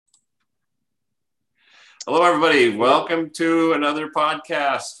Hello, everybody. Welcome to another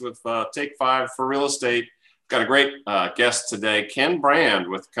podcast with Take Five for Real Estate. Got a great guest today, Ken Brand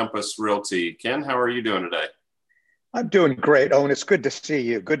with Compass Realty. Ken, how are you doing today? I'm doing great, Owen. It's good to see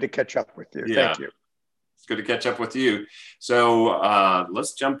you. Good to catch up with you. Yeah, Thank you. it's good to catch up with you. So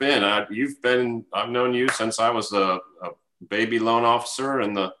let's jump in. I've known you since I was a baby loan officer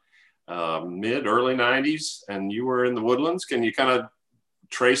in the early 90s, and you were in the Woodlands. Can you kind of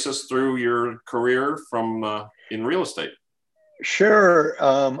trace us through your career from in real estate? Sure.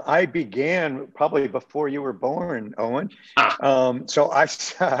 I began probably before you were born, Owen. Ah, So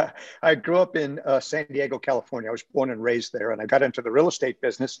I grew up in San Diego, California. I was born and raised there, and I got into the real estate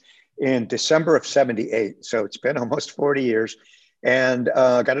business in December of '78. So it's been almost 40 years, and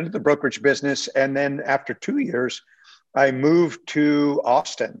got into the brokerage business. And then after 2 years, I moved to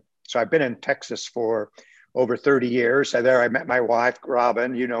Austin. So I've been in Texas for over 30 years. And there I met my wife,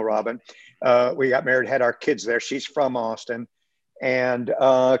 Robin. You know Robin. We got married, had our kids there. She's from Austin and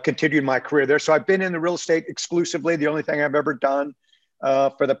continued my career there. So I've been in the real estate exclusively, the only thing I've ever done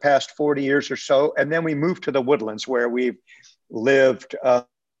for the past 40 years or so. And then we moved to the Woodlands where we've lived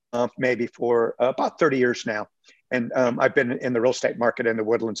maybe for about 30 years now. And I've been in the real estate market in the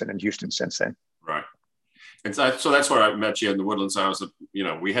Woodlands and in Houston since then. right. And so that's where I met you in the Woodlands.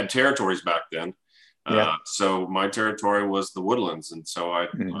 We had territories back then. Yeah. So my territory was the Woodlands. And so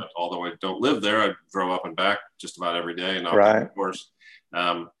although I don't live there, I drove up and back just about every day and Right. of course.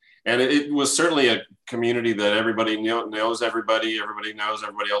 And it was certainly a community that everybody knows everybody knows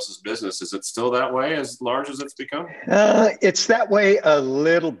everybody else's business. Is it still that way, as large as it's become? It's that way a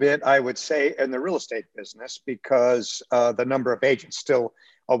little bit, I would say, in the real estate business because the number of agents still,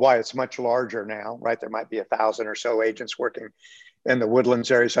 why it's much larger now, right? There might be 1,000 or so agents working in the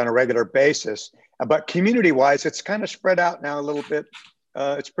Woodlands areas on a regular basis. But community-wise, it's kind of spread out now a little bit.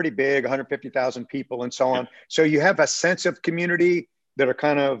 It's pretty big, 150,000 people and so on. So you have a sense of community that are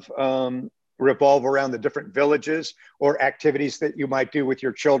kind of revolve around the different villages or activities that you might do with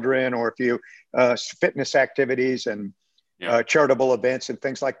your children, or if you fitness activities and charitable events and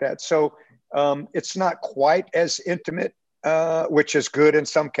things like that. So it's not quite as intimate, which is good in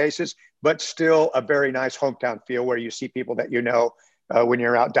some cases, but still a very nice hometown feel where you see people that you know when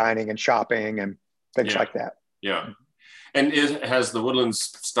you're out dining and shopping and things like that. Yeah. And has the Woodlands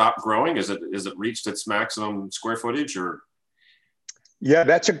stopped growing? Is it reached its maximum square footage or? Yeah,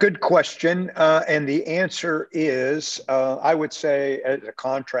 that's a good question. And the answer is, I would say as a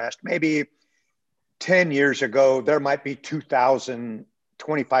contrast, maybe 10 years ago, there might be 2,000,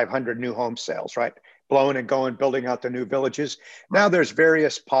 2,500 new home sales, right? Blowing and going, building out the new villages. Now there's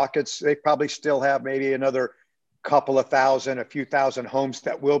various pockets. They probably still have maybe another couple of thousand, a few thousand homes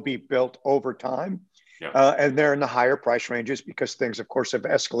that will be built over time. And they're in the higher price ranges because things, of course, have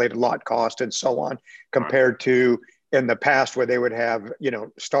escalated, lot cost and so on, compared to in the past where they would have,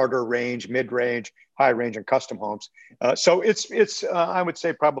 starter range, mid-range, high range, and custom homes. So it's I would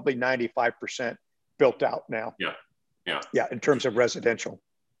say probably 95% built out now. Yeah, in terms of residential.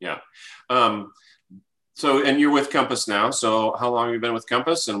 Yeah. So, and you're with Compass now. So how long have you been with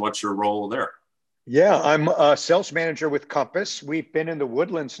Compass and what's your role there? Yeah, I'm a sales manager with Compass. We've been in the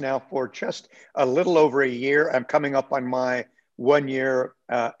Woodlands now for just a little over a year. I'm coming up on my 1 year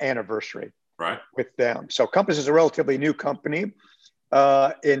anniversary with them. So Compass is a relatively new company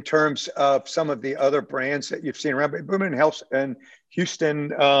in terms of some of the other brands that you've seen around. Booming Health and Houston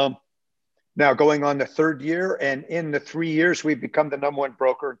now going on the 3rd year. And in the 3 years, we've become the #1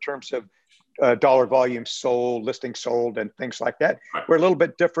 broker in terms of dollar volume sold, listing sold, and things like that. We're a little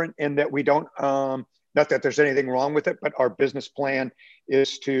bit different in that we don't, not that there's anything wrong with it, but our business plan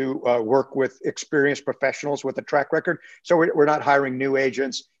is to work with experienced professionals with a track record. So we're not hiring new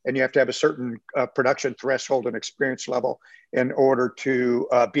agents, and you have to have a certain production threshold and experience level in order to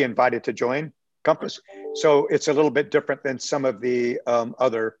be invited to join Compass. So it's a little bit different than some of the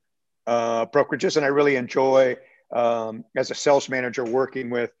other brokerages. And I really enjoy, as a sales manager,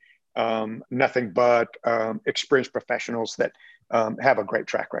 working with nothing but experienced professionals that have a great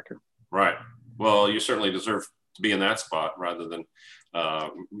track record. Right. Well, you certainly deserve to be in that spot rather than,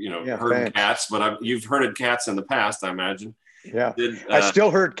 herding cats. But you've herded cats in the past, I imagine. Yeah, I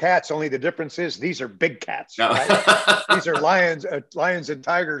still herd cats. Only the difference is these are big cats. Right? These are lions and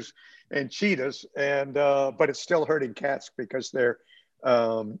tigers and cheetahs, and but it's still herding cats because they're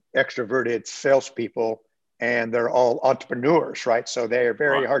extroverted salespeople. And they're all entrepreneurs, right? So they are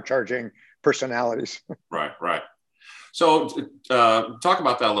very hard-charging personalities. Right. So talk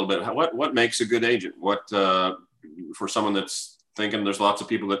about that a little bit. What makes a good agent? What for someone that's thinking there's lots of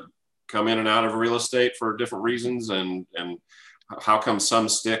people that come in and out of real estate for different reasons, and how come some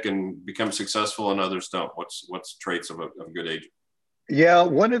stick and become successful and others don't? What's traits of a good agent? Yeah,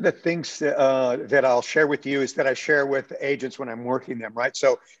 one of the things that I'll share with you is that I share with agents when I'm working them, right?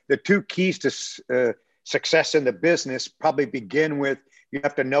 So the two keys to success in the business probably begin with you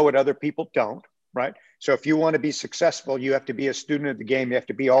have to know what other people don't, right? So if you want to be successful, you have to be a student of the game. You have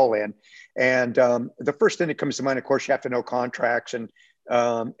to be all in. And the first thing that comes to mind, of course, you have to know contracts and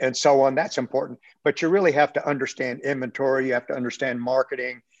so on. That's important. But you really have to understand inventory. You have to understand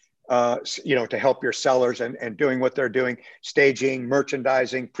marketing, to help your sellers and doing what they're doing, staging,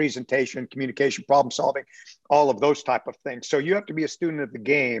 merchandising, presentation, communication, problem solving, all of those type of things. So you have to be a student of the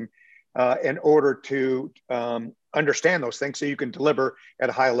game in order to understand those things so you can deliver at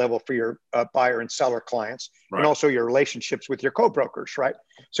a high level for your buyer and seller clients, right, and also your relationships with your co-brokers, right?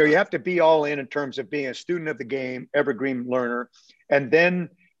 So you have to be all in terms of being a student of the game, evergreen learner. And then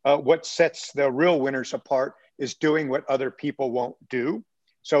what sets the real winners apart is doing what other people won't do.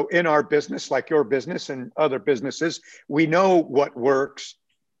 So in our business, like your business and other businesses, we know what works,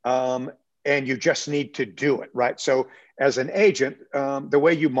 and you just need to do it, right? So as an agent, the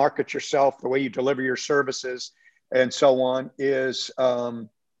way you market yourself, the way you deliver your services, and so on is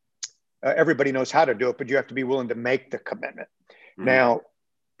everybody knows how to do it, but you have to be willing to make the commitment. Mm-hmm. Now,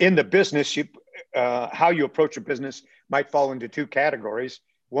 in the business, how you approach a business might fall into two categories.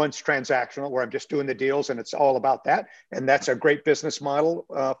 One's transactional, where I'm just doing the deals and it's all about that. And that's a great business model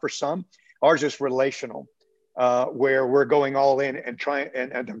for some. Ours is relational, where we're going all in and trying,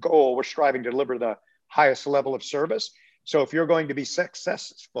 and the goal, we're striving to deliver the highest level of service. So if you're going to be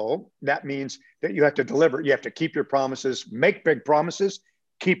successful, that means that you have to deliver. You have to keep your promises, make big promises,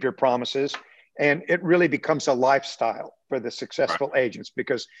 keep your promises. And it really becomes a lifestyle for the successful agents,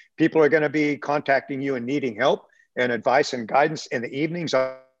 because people are going to be contacting you and needing help and advice and guidance in the evenings,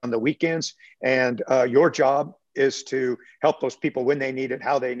 on the weekends. And your job is to help those people when they need it,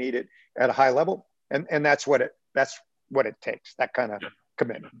 how they need it, at a high level. And that's what it takes, that kind of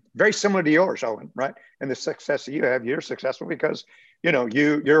commitment. Very similar to yours, Owen, right? And the success that you have, you're successful because,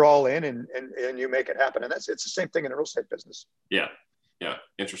 you're all in and you make it happen. And it's the same thing in the real estate business. Yeah. Yeah.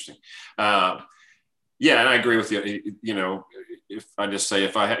 Interesting. Yeah. And I agree with you. If I just say,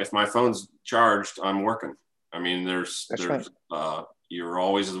 if my phone's charged, I'm working. I mean, you're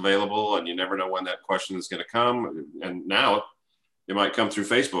always available and you never know when that question is going to come. And now it might come through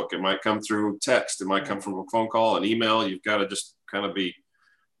Facebook. It might come through text. It might come from a phone call, an email. You've got to just kind of be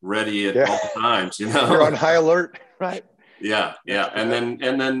ready at all times, You're on high alert, right? Yeah. Yeah. And then,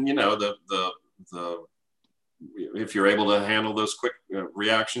 if you're able to handle those quick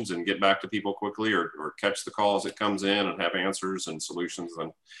reactions and get back to people quickly, or catch the call as it comes in and have answers and solutions,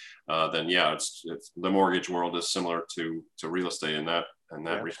 then yeah, it's the mortgage world is similar to real estate in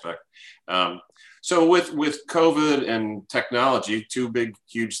that respect. So with COVID and technology, two big,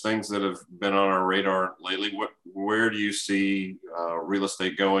 huge things that have been on our radar lately, where do you see real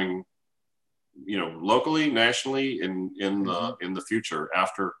estate going, locally, nationally, in the future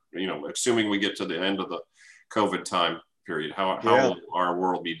after, assuming we get to the end of the COVID time period? How will our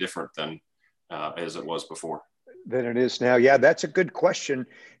world be different than as it was before? Than it is now? Yeah, that's a good question.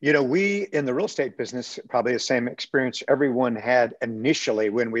 We in the real estate business, probably the same experience everyone had initially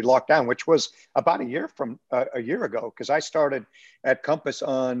when we locked down, which was about a year ago, because I started at Compass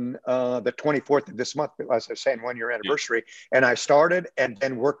on the 24th of this month, as I was saying, 1-year anniversary. Yeah. And I started, and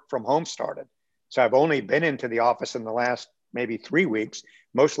then work from home started. So I've only been into the office in the last maybe 3 weeks,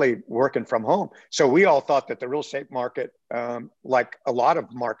 mostly working from home. So we all thought that the real estate market, like a lot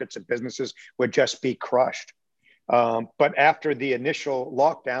of markets and businesses, would just be crushed. But after the initial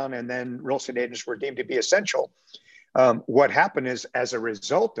lockdown, and then real estate agents were deemed to be essential, what happened is, as a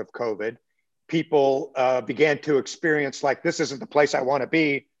result of COVID, people began to experience like, this isn't the place I want to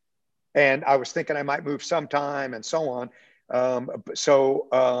be. And I was thinking I might move sometime and so on. So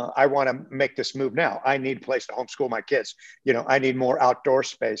I want to make this move now. I need a place to homeschool my kids. I need more outdoor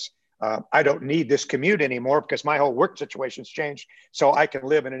space. I don't need this commute anymore because my whole work situation's changed. So I can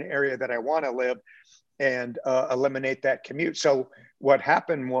live in an area that I want to live and eliminate that commute. So what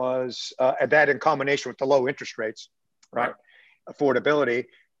happened was that, in combination with the low interest rates, right, affordability,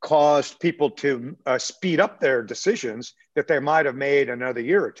 caused people to speed up their decisions that they might have made another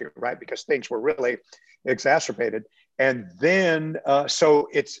year or two, right? Because things were really exacerbated. And then, so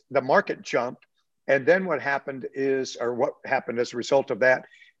the market jumped. And then what happened as a result of that,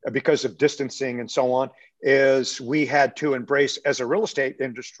 because of distancing and so on, is we had to embrace, as a real estate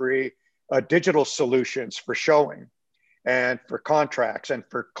industry, digital solutions for showing and for contracts and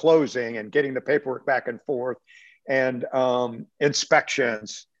for closing and getting the paperwork back and forth and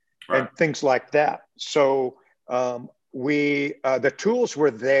inspections and things like that. So the tools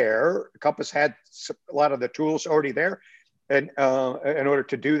were there. Compass had a lot of the tools already there, and in order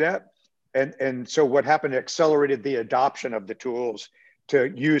to do that, and so what happened, it accelerated the adoption of the tools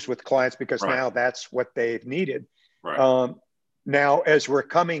to use with clients, because now that's what they've needed. Now, as we're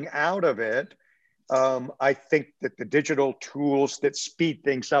coming out of it, I think that the digital tools that speed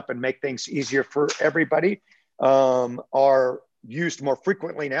things up and make things easier for everybody are used more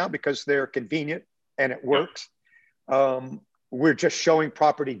frequently now because they're convenient and it works. We're just showing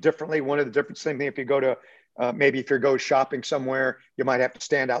property differently. One of the different things, if you go to, maybe if you go shopping somewhere, you might have to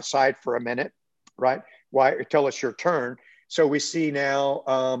stand outside for a minute, right? Why? Till it's your turn. So we see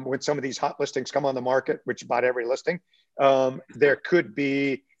now when some of these hot listings come on the market, which about every listing, there could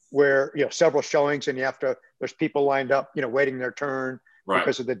be where, several showings and there's people lined up, waiting their turn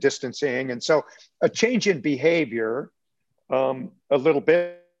because of the distancing. And so a change in behavior, a little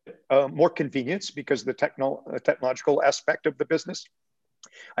bit more convenience because of the technological aspect of the business.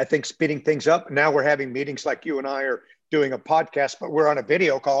 I think speeding things up. Now we're having meetings like you and I are doing a podcast, but we're on a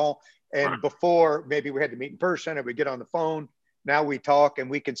video call. And before, maybe we had to meet in person and we get on the phone. Now we talk and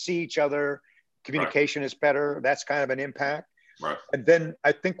we can see each other. Communication is better. That's kind of an impact. And then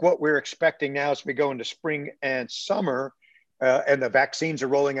I think what we're expecting now as we go into spring and summer, and the vaccines are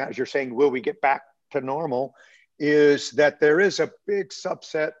rolling out, as you're saying, will we get back to normal, is that there is a big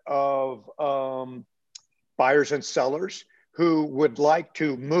subset of buyers and sellers who would like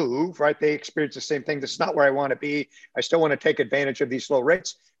to move, right? They experience the same thing. This is not where I want to be. I still want to take advantage of these low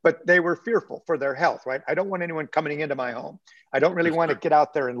rates, but they were fearful for their health, right? I don't want anyone coming into my home. I don't really want to get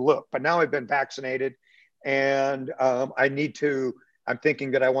out there and look, but now I've been vaccinated and I'm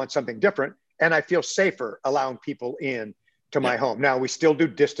thinking that I want something different, and I feel safer allowing people in to my home. Now we still do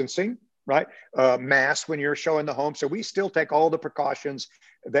distancing, right? Mask when you're showing the home. So we still take all the precautions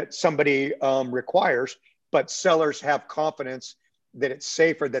that somebody requires, but sellers have confidence that it's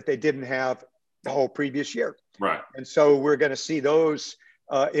safer that they didn't have the whole previous year. And so we're going to see those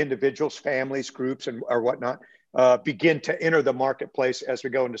individuals, families, groups, or whatnot, begin to enter the marketplace as we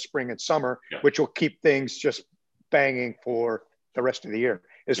go into spring and summer, which will keep things just banging for the rest of the year,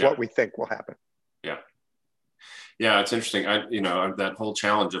 is what we think will happen. Yeah, it's interesting. That whole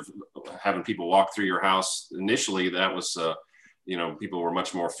challenge of having people walk through your house initially, that was, people were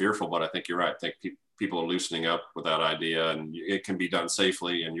much more fearful, but I think you're right. I think people are loosening up with that idea, and it can be done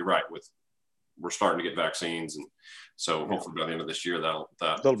safely. And you're right, we're starting to get vaccines, and so hopefully by the end of this year, that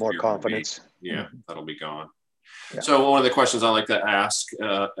a little more confidence. That'll be gone. So one of the questions I like to ask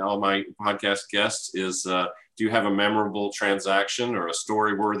all my podcast guests is, do you have a memorable transaction or a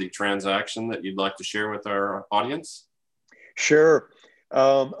story-worthy transaction that you'd like to share with our audience? Sure.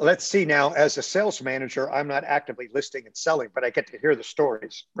 Let's see now, as a sales manager, I'm not actively listing and selling, but I get to hear the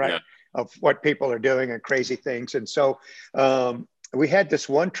stories, right? Of what people are doing and crazy things. And so we had this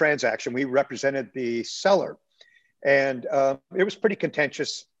one transaction, we represented the seller, and it was pretty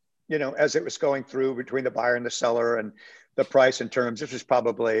contentious, as it was going through between the buyer and the seller and the price and terms. This was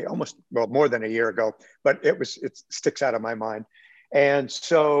probably more than a year ago, but it sticks out of my mind. And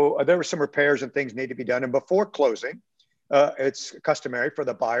so there were some repairs and things need to be done. And before closing, it's customary for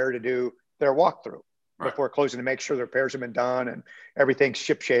the buyer to do their walkthrough before closing to make sure the repairs have been done and everything's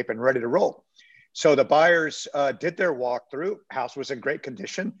shipshape and ready to roll. So the buyers did their walkthrough. House was in great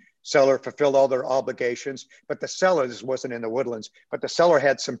condition. Seller fulfilled all their obligations, but the seller, this wasn't in the Woodlands, but the seller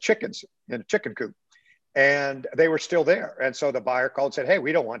had some chickens in a chicken coop and they were still there. And so the buyer called and said, hey,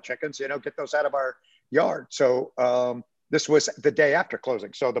 we don't want chickens, get those out of our yard. So this was the day after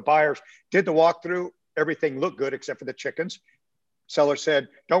closing. So the buyers did the walkthrough. Everything looked good except for the chickens. Seller said,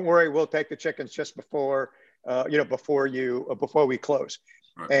 don't worry, we'll take the chickens just before we close.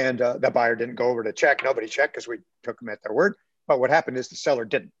 And the buyer didn't go over to check. Nobody checked because we took them at their word. But what happened is the seller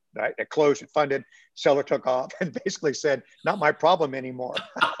didn't. Right? It closed, it funded, seller took off and basically said, not my problem anymore.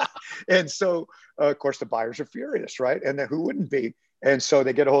 And so, of course, the buyers are furious, right? And then who wouldn't be? And so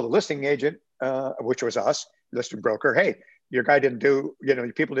they get a hold of the listing agent, which was us, listing broker. Hey, your guy didn't do,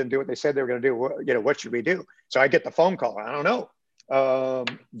 your people didn't do what they said they were going to do. What should we do? So I get the phone call. I don't know.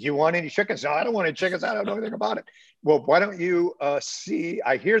 Do you want any chickens? No, I don't want any chickens. I don't know anything about it. Well, why don't you see,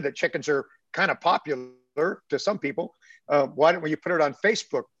 I hear that chickens are kind of popular to some people. Why don't you put it on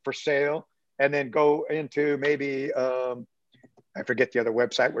Facebook for sale and then go into maybe, I forget the other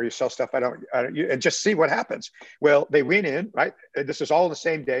website where you sell stuff. And just see what happens. Well, they went in, right? And this is all the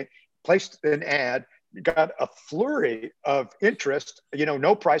same day, placed an ad, got a flurry of interest,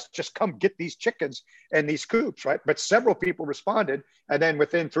 no price, just come get these chickens and these coops, right? But several people responded. And then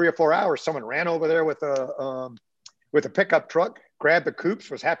within 3 or 4 hours, someone ran over there with a pickup truck, grabbed the coops,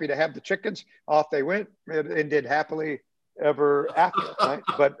 was happy to have the chickens. Off they went and did happily ever after. Right?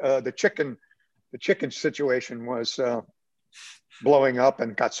 But the chicken situation was blowing up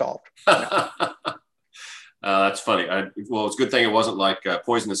and got solved. That's funny. Well, it's a good thing it wasn't like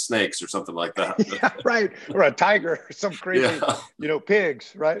poisonous snakes or something like that. Yeah, right. Or a tiger or some crazy,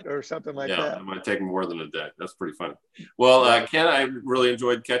 pigs, right? Or something like that. Yeah, it might take more than a day. That's pretty funny. Well, Ken, I really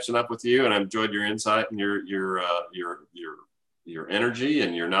enjoyed catching up with you, and I enjoyed your insight and your energy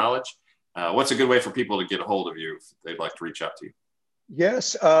and your knowledge. What's a good way for people to get a hold of you if they'd like to reach out to you?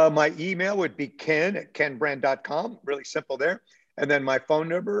 Yes, my email would be ken@kenbrand.com. Really simple there. And then my phone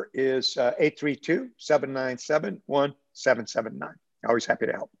number is 832-797-1779. Always happy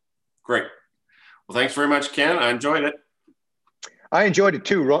to help. Great. Well, thanks very much, Ken. I enjoyed it. I enjoyed it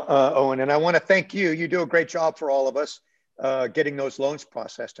too, Owen. And I want to thank you. You do a great job for all of us getting those loans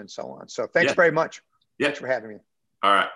processed and so on. So thanks very much. Thanks for having me. All right.